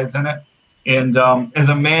butterflies in it. And as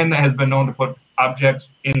a man that has been known to put objects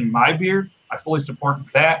in my beard, I fully support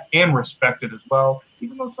that and respect it as well,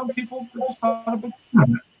 even though some people are just not a big fan of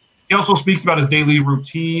it. He also speaks about his daily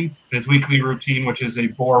routine, his weekly routine, which is a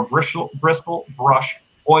boar bristle brush,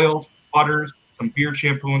 oils, butters, some beard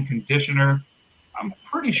shampoo and conditioner. I'm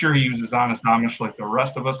pretty sure he uses Honest Amish like the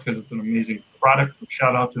rest of us because it's an amazing product.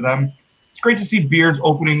 Shout out to them. It's great to see beards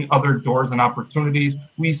opening other doors and opportunities.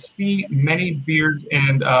 We see many beards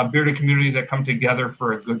and bearded communities that come together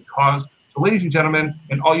for a good cause. So ladies and gentlemen,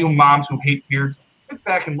 and all you moms who hate beards, sit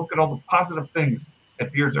back and look at all the positive things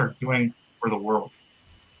that beards are doing for the world.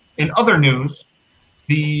 In other news,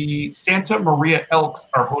 The Santa Maria Elks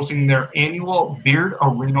are hosting their annual Beard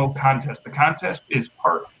Arena contest. The contest is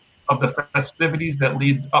part of the festivities that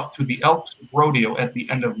leads up to the Elks Rodeo at the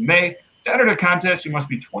end of May. To enter the contest, you must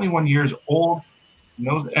be 21 years old. And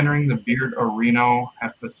those entering the Beard Arena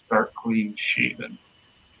have to start clean shaven.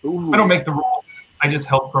 I don't make the rules. I just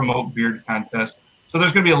help promote beard contests. So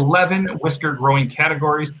there's going to be 11 whisker growing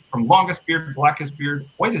categories, from longest beard, blackest beard,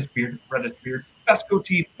 whitest beard, reddest beard, best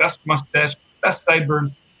goatee, best mustache, best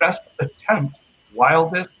sideburns, best attempt,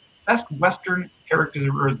 wildest, best Western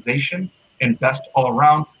characterization, and best all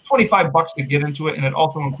around. $25 to get into it, and it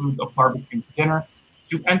also includes a barbecue dinner.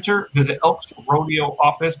 To enter, visit Elks Rodeo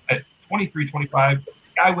office at 2325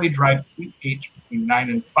 Skyway Drive, Suite H, between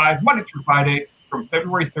 9 and 5, Monday through Friday, from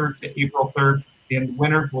February 3rd to April 3rd. And the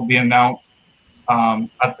winners will be announced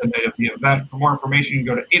at the night of the event. For more information, you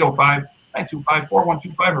can go to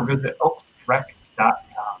 805-925-4125 or visit elksrec.com.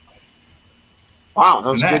 Wow,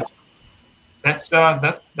 that was good. That's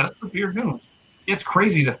the beard news. It's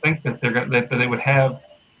crazy to think that that they would have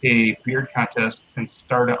a beard contest and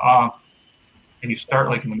start it off, and you start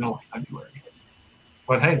like in the middle of February.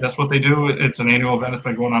 But hey, that's what they do. It's an annual event. It's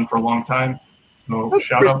been going on for a long time. So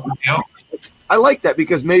shout out to the Elks. I like that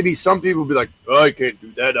because maybe some people will be like, "Oh, I can't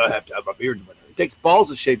do that. I have to have a beard in the winter." It takes balls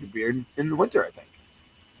to shave your beard in the winter, I think.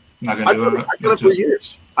 Not gonna do it. I've done it for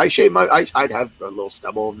years. I shaved I'd have a little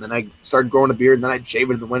stubble, and then I started growing a beard, and then I'd shave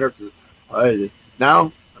it in the winter.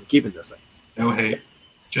 Now I'm keeping this thing. No hate,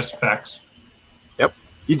 just facts. Yep,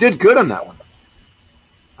 you did good on that one.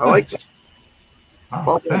 I like that. Oh,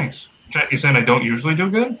 well, thanks. You saying I don't usually do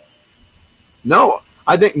good? No,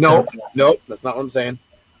 I think no, that's not what I'm saying.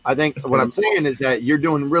 I think what I'm saying is that you're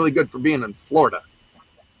doing really good for being in Florida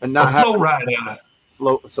and not having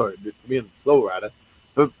being in Florida,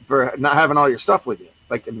 but for not having all your stuff with you.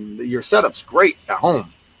 Like your setup's great at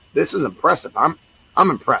home. This is impressive. I'm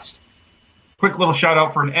impressed. Quick little shout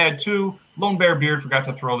out for an ad too. Lone Bear Beard, forgot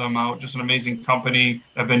to throw them out. Just an amazing company.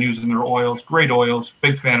 I've been using their oils. Great oils.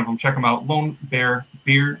 Big fan of them. Check them out. Lone Bear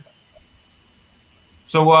Beard.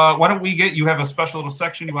 So why don't you have a special little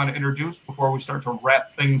section you want to introduce before we start to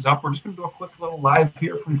wrap things up. We're just going to do a quick little live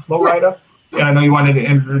here from Florida. And I know you wanted to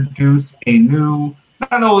introduce a new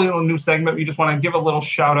segment. We just want to give a little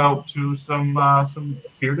shout out to some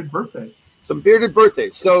bearded birthdays. Some bearded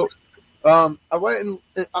birthdays. So I went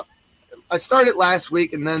and I started last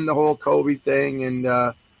week, and then the whole Kobe thing,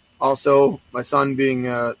 and also my son being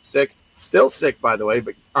sick, still sick by the way,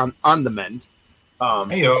 but on the mend.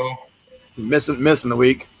 Heyo. Missing the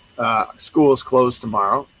week. School is closed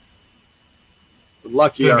tomorrow.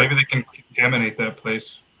 Lucky. Yeah, maybe they can contaminate that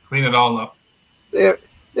place. Clean it all up. They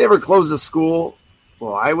ever closed the school?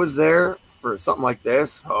 Well, I was there for something like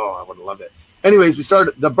this. Oh, I would have loved it. Anyways, we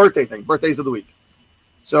started the birthday thing. Birthdays of the week.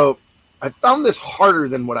 So I found this harder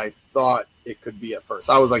than what I thought it could be at first.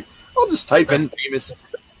 I was like, I'll just type in famous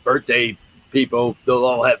birthday people. They'll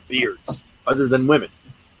all have beards other than women.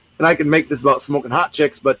 And I can make this about smoking hot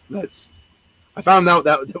chicks, but I found out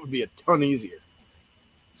that would be a ton easier.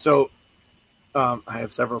 So I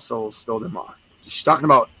have several souls still in my. She's talking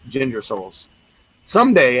about ginger souls.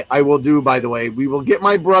 Someday I will do, by the way, we will get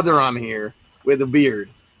my brother on here with a beard,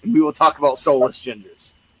 and we will talk about soulless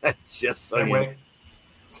gingers. That's just so you know.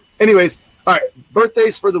 Anyways, all right,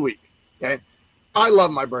 birthdays for the week. Okay, I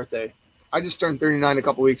love my birthday. I just turned 39 a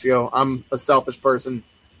couple weeks ago. I'm a selfish person.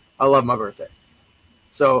 I love my birthday.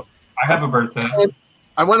 So I have a birthday.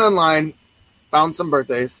 I went online, found some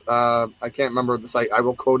birthdays. I can't remember the site. I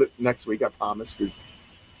will quote it next week, I promise, because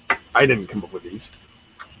I didn't come up with these.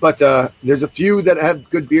 But there's a few that have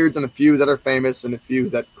good beards and a few that are famous and a few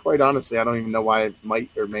that, quite honestly, I don't even know why I might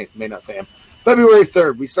or may not say them. February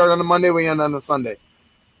 3rd. We start on a Monday, we end on a Sunday.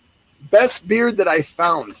 Best beard that I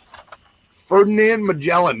found, Ferdinand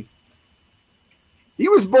Magellan. He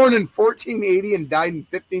was born in 1480 and died in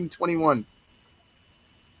 1521.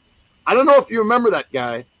 I don't know if you remember that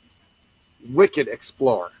guy. Wicked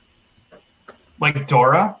explorer. Like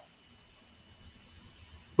Dora?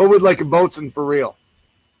 But with like a boatswain for real.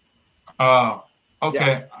 Oh, okay.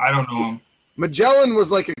 Yeah. I don't know him. Magellan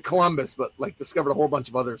was like a Columbus, but like discovered a whole bunch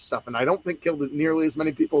of other stuff, and I don't think killed nearly as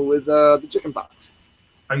many people with the chicken pox.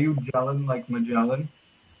 Are you Magellan like Magellan?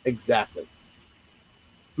 Exactly.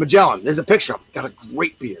 Magellan. There's a picture of him. Got a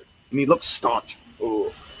great beard, and he looks staunch.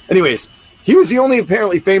 Ooh. Anyways, he was the only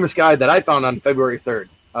apparently famous guy that I found on February 3rd.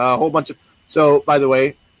 A whole bunch of. So, by the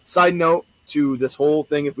way, side note to this whole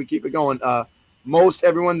thing, if we keep it going, most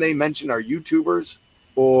everyone they mention are YouTubers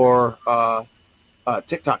or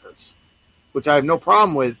TikTokers, which I have no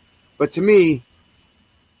problem with. But to me,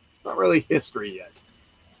 it's not really history yet.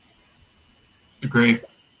 Agree.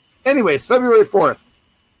 Anyways, February 4th,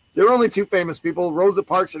 There are only two famous people, Rosa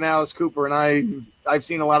Parks and Alice Cooper, and I've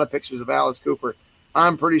seen a lot of pictures of Alice Cooper.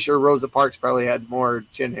 I'm pretty sure Rosa Parks probably had more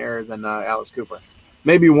chin hair than Alice Cooper.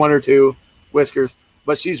 Maybe one or two whiskers,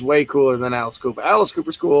 but she's way cooler than Alice Cooper. Alice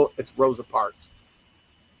Cooper's cool. It's Rosa Parks.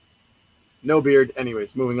 No beard.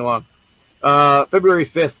 Anyways, moving along. February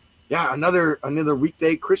 5th. Yeah, another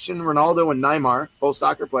weekday. Cristiano Ronaldo and Neymar, both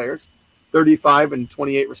soccer players, 35 and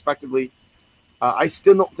 28 respectively. I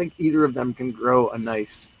still don't think either of them can grow a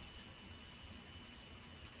nice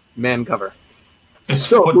man cover.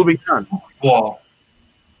 So, moving on. Wall.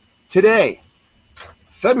 Today,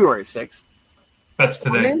 February 6th. That's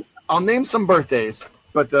today. I'll name some birthdays,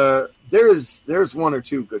 but there's one or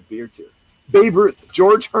two good beards here. Babe Ruth,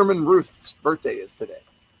 George Herman Ruth's birthday is today.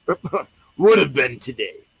 Would have been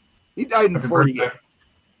today. He died in 48.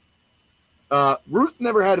 Ruth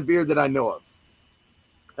never had a beard that I know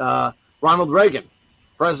of. Ronald Reagan,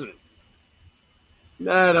 president.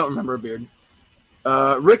 I don't remember a beard.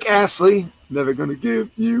 Rick Astley, never gonna give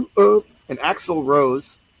you up. And Axl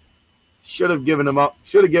Rose should have given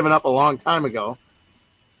up a long time ago.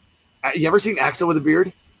 You ever seen Axl with a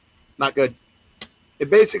beard? Not good. It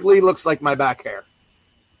basically looks like my back hair,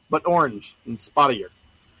 but orange and spottier.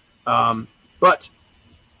 But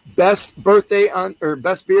best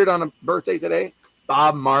beard on a birthday today,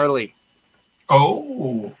 Bob Marley.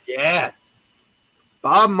 Oh, yeah,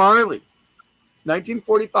 Bob Marley,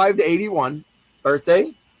 1945 to 81,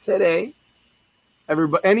 birthday today.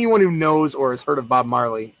 Anyone who knows or has heard of Bob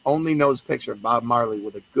Marley only knows a picture of Bob Marley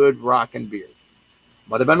with a good rockin' beard.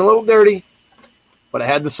 Might have been a little dirty, but I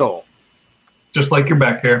had the soul. Just like your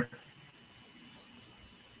back hair.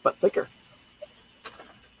 But thicker.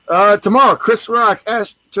 Tomorrow, Chris Rock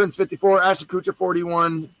turns 54, Ashton Kutcher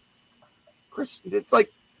 41. It's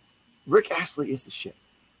like Rick Astley is the shit.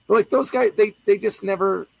 But like those guys, they just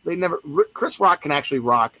never. Chris Rock can actually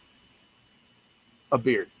rock a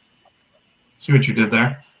beard. See what you did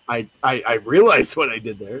there? I realized what I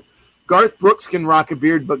did there. Garth Brooks can rock a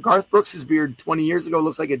beard, but Garth Brooks' beard 20 years ago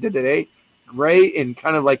looks like it did today. Gray and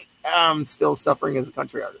kind of like, I'm still suffering as a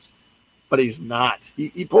country artist. But he's not.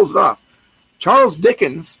 He pulls it off. Charles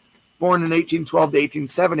Dickens, born in 1812 to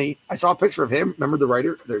 1870. I saw a picture of him. Remember the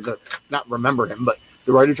writer? Not remember him, but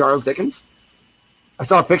the writer Charles Dickens. I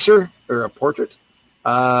saw a picture or a portrait.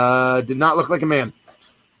 Did not look like a man.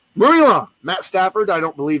 Moving along. Matt Stafford, I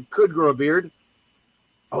don't believe, could grow a beard.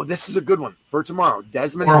 Oh, this is a good one for tomorrow.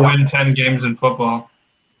 Desmond or Doss. win 10 games in football.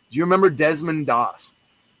 Do you remember Desmond Doss?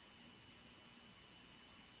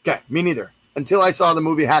 Okay, me neither. Until I saw the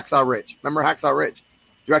movie Hacksaw Ridge. Remember Hacksaw Ridge?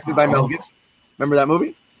 Directed by Mel Gibson. Remember that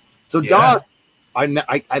movie? So yeah. Doss,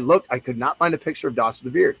 I looked. I could not find a picture of Doss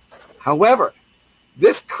with a beard. However,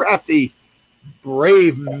 this crafty,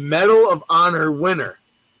 brave Medal of Honor winner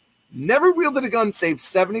never wielded a gun, saved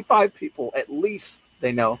 75 people, at least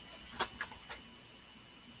they know.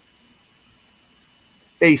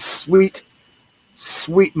 A sweet,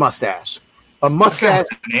 sweet mustache. A mustache.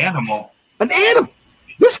 An animal. An animal.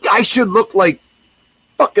 This guy should look like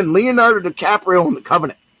fucking Leonardo DiCaprio in The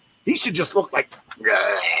Covenant. He should just look like...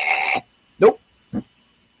 Nope.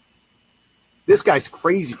 This guy's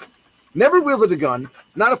crazy. Never wielded a gun.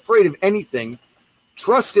 Not afraid of anything.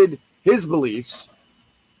 Trusted his beliefs.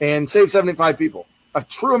 And saved 75 people. A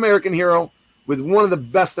true American hero with one of the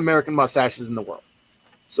best American mustaches in the world.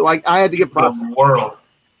 So I had to give props. The world.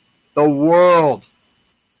 The world.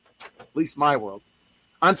 At least my world.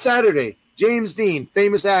 On Saturday, James Dean,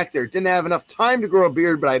 famous actor, didn't have enough time to grow a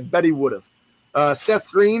beard, but I bet he would have. Seth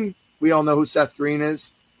Green, we all know who Seth Green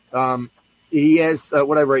is. He has,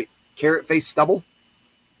 what I write, carrot face stubble.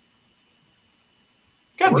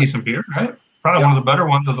 Got a decent beard, right? Probably one of the better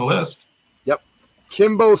ones of the list. Yep.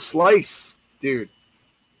 Kimbo Slice, dude.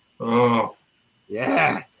 Oh.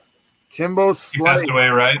 Yeah. Kimbo Slice. He passed away,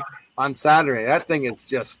 right? On Saturday. That thing is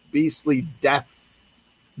just beastly death.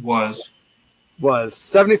 Was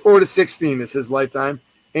 74 to 16 is his lifetime.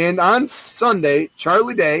 And on Sunday,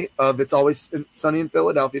 Charlie Day of It's Always Sunny in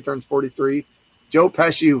Philadelphia turns 43. Joe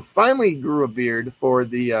Pesci, who finally grew a beard for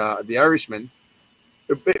the Irishman,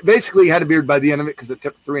 basically had a beard by the end of it because it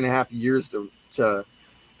took 3.5 years to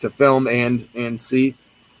film and see.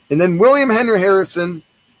 And then William Henry Harrison,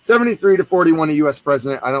 73 to 41, a U.S.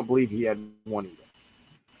 president. I don't believe he had one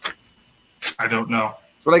either. I don't know.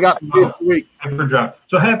 That's what I got for this week.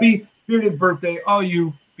 So happy bearded birthday, all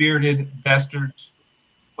you bearded bastards.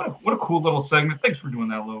 What a cool little segment. Thanks for doing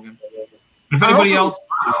that, Logan. If anybody else...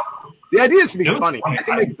 The idea is to be funny. I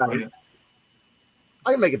can make it better.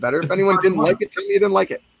 I can make it better. If anyone didn't like it, tell me you didn't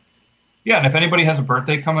like it. Yeah, and if anybody has a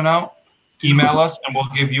birthday coming out, email us and we'll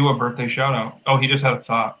give you a birthday shout out. Oh, he just had a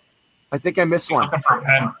thought. I think I missed one. Looking for a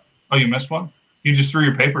pen. Oh, you missed one? You just threw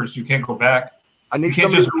your papers. You can't go back. You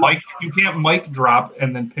can't mic drop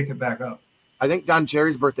and then pick it back up. I think Don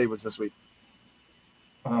Cherry's birthday was this week.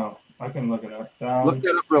 Oh, I can look it up. Look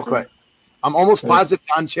that up real quick. I'm almost positive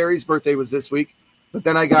Don Cherry's birthday was this week, but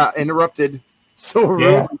then I got interrupted so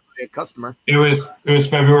rudely by a customer. It was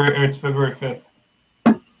February. It's February 5th.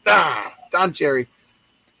 Don Cherry.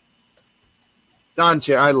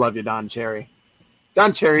 I love you, Don Cherry.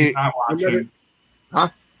 Don Cherry. He's not watching. Huh?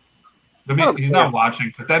 He's not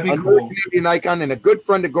watching, but that'd be cool. Canadian icon and a good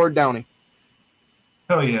friend of Gord Downey.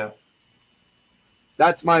 Hell yeah.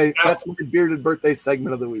 That's my bearded birthday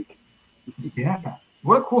segment of the week. Yeah.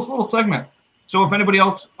 What a cool little segment. So if anybody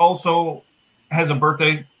else also has a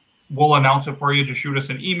birthday, we'll announce it for you. Just shoot us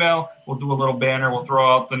an email. We'll do a little banner. We'll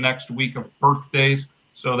throw out the next week of birthdays.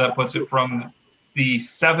 So that puts it from the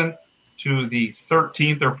 7th to the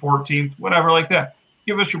 13th or 14th, whatever like that.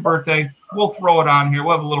 Give us your birthday. We'll throw it on here.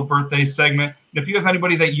 We'll have a little birthday segment. And if you have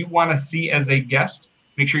anybody that you want to see as a guest,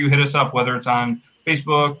 make sure you hit us up, whether it's on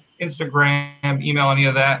Facebook, Instagram, email, any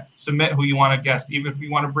of that. Submit who you want to guest. Even if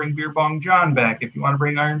you want to bring Beer Bong John back, if you want to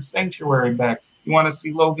bring Iron Sanctuary back, you want to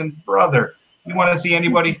see Logan's brother, you want to see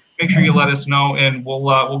anybody, make sure you let us know, and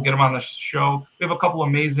we'll get them on the show. We have a couple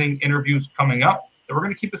amazing interviews coming up that we're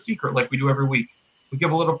going to keep a secret like we do every week. We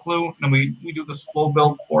give a little clue, and then we do the slow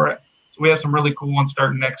build for it. So we have some really cool ones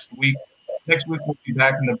starting next week. Next week we'll be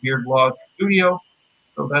back in the Beard Law studio.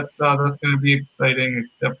 So that's going to be exciting,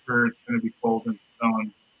 except for it's going to be cold and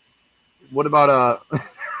snowing. What about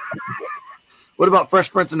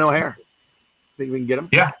Fresh Prince of No Hair? Think we can get him?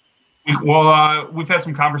 Yeah. We've had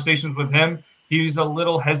some conversations with him. He's a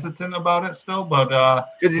little hesitant about it still, but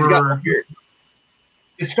because he's got a beard.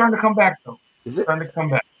 It's starting to come back though. Is it starting to come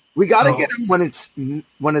back? We got to get him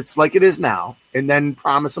when it's like it is now, and then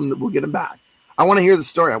promise him that we'll get him back. I want to hear the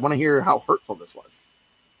story. I want to hear how hurtful this was.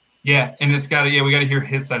 Yeah, and we got to hear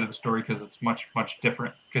his side of the story because it's much, much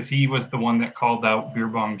different. Because he was the one that called out Beer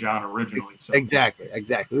Bong John originally. So. Exactly.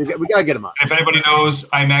 We got to get him on. If anybody knows,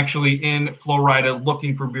 I'm actually in Florida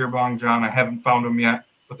looking for Beer Bong John. I haven't found him yet,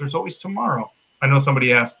 but there's always tomorrow. I know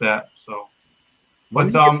somebody asked that, so.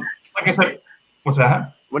 But like I said, what's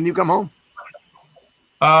that? When do you come home?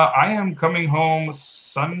 I am coming home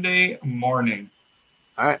Sunday morning.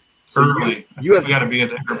 All right. So early. We got to be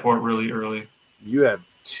at the airport really early. You have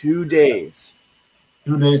 2 days.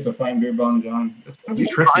 2 days to find Beer Bong John. It's gonna be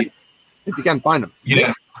tricky. If you can find him.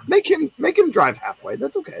 Yeah. Make him drive halfway.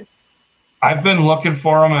 That's okay. I've been looking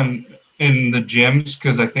for him in the gyms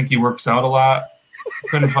because I think he works out a lot.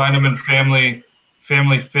 Couldn't find him in family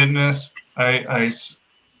fitness. I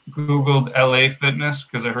Googled LA fitness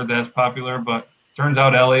because I heard that's popular, but turns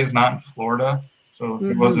out LA is not in Florida, so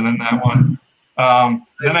he wasn't in that one.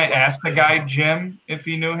 Then I asked the guy Jim if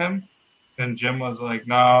he knew him, and Jim was like,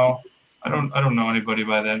 "No, I don't know anybody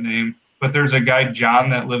by that name." But there's a guy John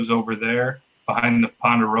that lives over there behind the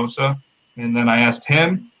Ponderosa, and then I asked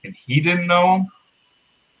him, and he didn't know him.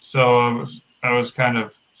 So I was kind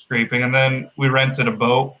of scraping, and then we rented a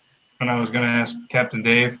boat, and I was going to ask Captain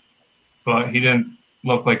Dave, but he didn't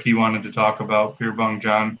look like he wanted to talk about Beer Bong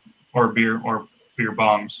John or beer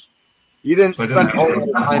bongs. You didn't spend all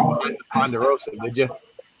the time on the Ponderosa, did you?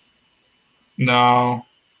 No.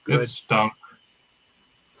 Good. It stunk.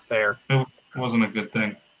 Fair. It wasn't a good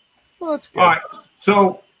thing. Well, that's good. All right.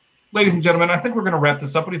 So, ladies and gentlemen, I think we're going to wrap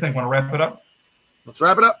this up. What do you think? Want to wrap it up? Let's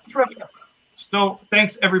wrap it up. So,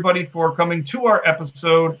 thanks everybody for coming to our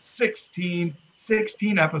episode 16.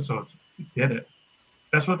 16 episodes. We did it.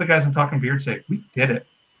 That's what the guys in Talking Beard say. We did it.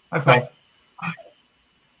 High five.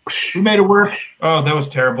 We made it work. Oh, that was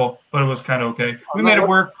terrible, but it was kind of okay. We made it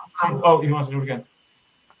work. Oh, he wants to do it again.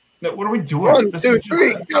 No, what are we doing? 1, 2,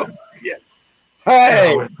 3, go. Yeah.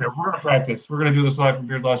 Hey. We're going to practice. We're going to do this live from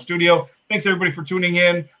Beard Law Studio. Thanks, everybody, for tuning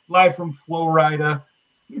in. Live from Florida.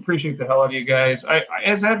 We appreciate the hell out of you guys.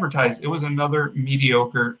 As advertised, it was another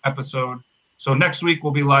mediocre episode. So next week,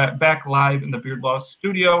 we'll be back live in the Beard Law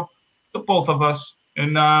Studio, the both of us.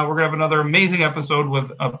 And we're going to have another amazing episode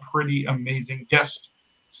with a pretty amazing guest.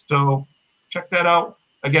 So check that out.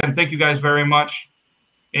 Again, thank you guys very much.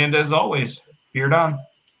 And as always, beard on.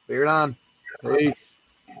 Beard on. Peace.